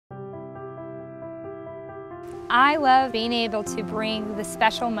I love being able to bring the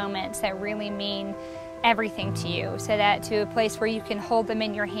special moments that really mean everything to you, so that to a place where you can hold them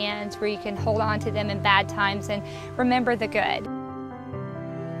in your hands, where you can hold on to them in bad times and remember the good.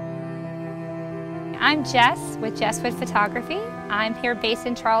 I'm Jess with Jess with Photography. I'm here based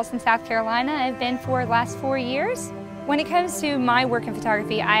in Charleston, South Carolina. I've been for the last 4 years. When it comes to my work in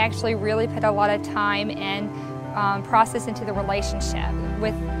photography, I actually really put a lot of time and process into the relationship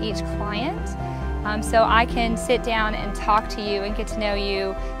with each client. So I can sit down and talk to you and get to know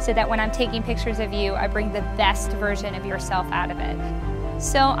you, so that when I'm taking pictures of you, I bring the best version of yourself out of it.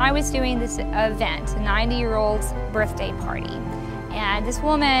 So I was doing this event, a 90-year-old's birthday party. And this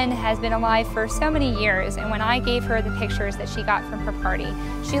woman has been alive for so many years, and when I gave her the pictures that she got from her party,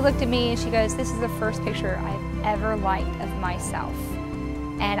 she looked at me and she goes, "This is the first picture I've ever liked of myself."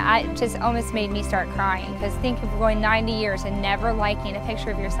 And it just almost made me start crying, because think of going 90 years and never liking a picture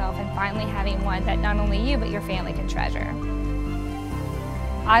of yourself and finally having one that not only you but your family can treasure.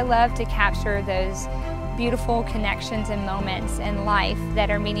 I love to capture those beautiful connections and moments in life that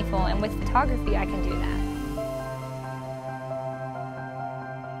are meaningful, and with photography I can do that.